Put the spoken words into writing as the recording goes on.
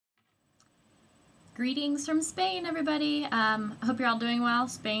Greetings from Spain, everybody. I hope you're all doing well.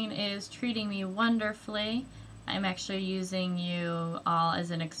 Spain is treating me wonderfully. I'm actually using you all as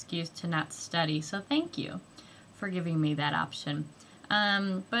an excuse to not study, so thank you for giving me that option.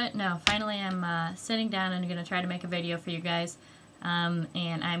 But no, finally I'm sitting down and I'm going to try to make a video for you guys,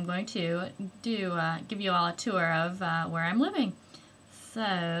 and I'm going to give you all a tour of where I'm living.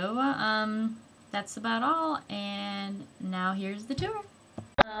 So that's about all, and now here's the tour.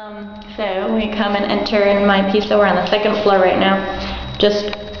 So we come and enter in my Piso. We're on the second floor right now.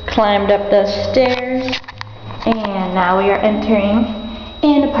 Just climbed up the stairs, and now we are entering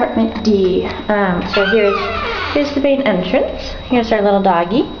in apartment D. So here's the main entrance. Here's our little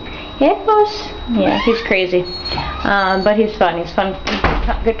doggy. Yeah, boss. Yeah, he's crazy, but he's fun. He's fun,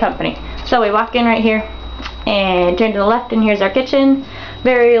 good company. So we walk in right here and turn to the left, and here's our kitchen.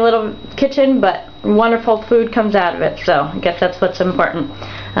 Very little kitchen, but wonderful food comes out of it, so I guess that's what's important.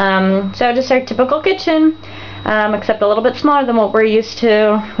 So just our typical kitchen, except a little bit smaller than what we're used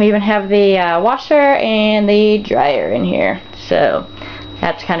to. We even have the washer and the dryer in here, so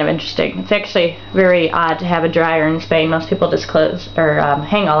that's kind of interesting. It's actually very odd to have a dryer in Spain. Most people just close or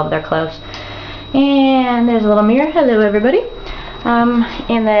hang all of their clothes. And there's a little mirror. Hello, everybody.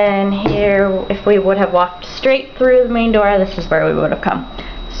 And then here, if we would have walked straight through the main door, this is where we would have come.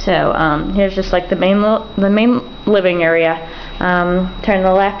 So here's just like the main living area. Turn to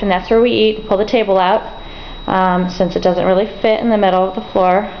the left, and that's where we eat. Pull the table out, since it doesn't really fit in the middle of the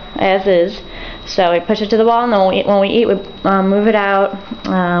floor as is. So we push it to the wall, and then when we eat, we move it out.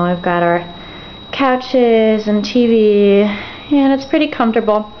 We've got our couches and TV, and it's pretty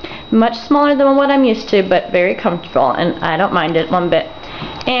comfortable. Much smaller than what I'm used to, but very comfortable, and I don't mind it one bit.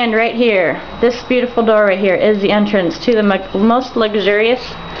 And right here, this beautiful door right here is the entrance to the most luxurious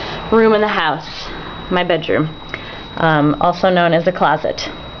room in the house, my bedroom, also known as a closet.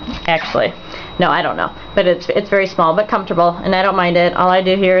 Actually, no, I don't know, but it's very small but comfortable, and I don't mind it. All I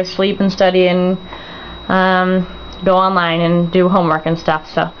do here is sleep and study and go online and do homework and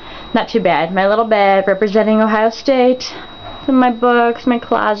stuff, so not too bad. My little bed representing Ohio State, some of my books, my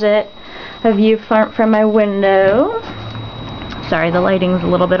closet, a view from my window. Sorry, the lighting's a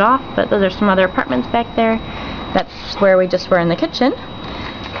little bit off, but those are some other apartments back there. That's where we just were in the kitchen.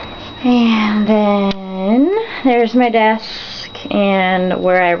 And then there's my desk, and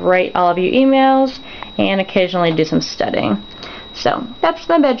where I write all of you emails and occasionally do some studying. So that's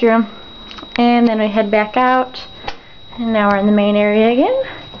my bedroom. And then we head back out, and now we're in the main area again.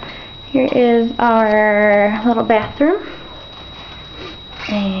 Here is our little bathroom.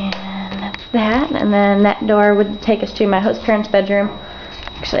 And that's that, and then that door would take us to my host parents' bedroom.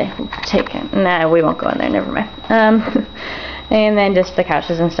 Actually, we'll take it. Nah, we won't go in there, never mind. And then just the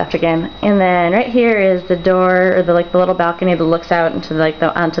couches and stuff again. And then right here is the door, or the little balcony that looks out into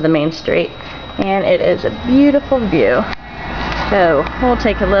onto the main street. And it is a beautiful view. So we'll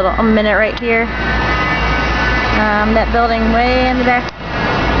take a minute right here. That building way in the back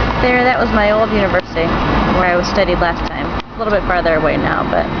there, that was my old university where I studied last time. A little bit farther away now,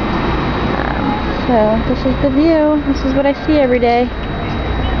 but so this is the view. This is what I see every day.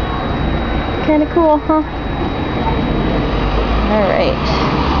 Kind of cool, huh? Alright.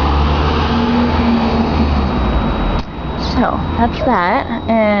 So that's that,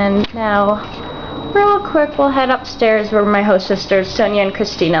 and now real quick we'll head upstairs where my host sisters Sonia and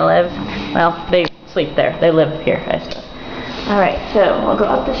Christina live. Well, they sleep there. They live here, I suppose. Alright, so we'll go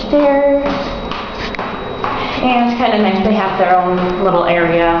up the stairs. And it's kind of nice. They have their own little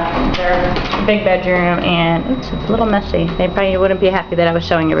area, their big bedroom, and oops, it's a little messy. They probably wouldn't be happy that I was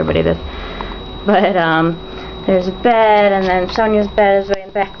showing everybody this. But there's a bed, and then Sonia's bed is way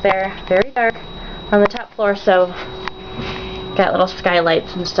back there, very dark, on the top floor, so got little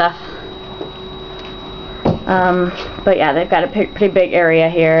skylights and stuff. But yeah, they've got a pretty big area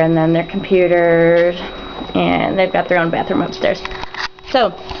here, and then their computers, and they've got their own bathroom upstairs.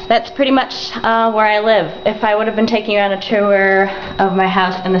 So that's pretty much where I live. If I would have been taking you on a tour of my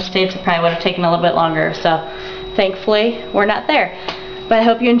house in the States, it probably would have taken a little bit longer. So thankfully, we're not there. But I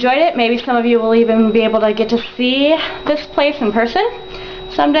hope you enjoyed it. Maybe some of you will even be able to get to see this place in person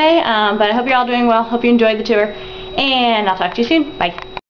someday. But I hope you're all doing well. Hope you enjoyed the tour. And I'll talk to you soon. Bye.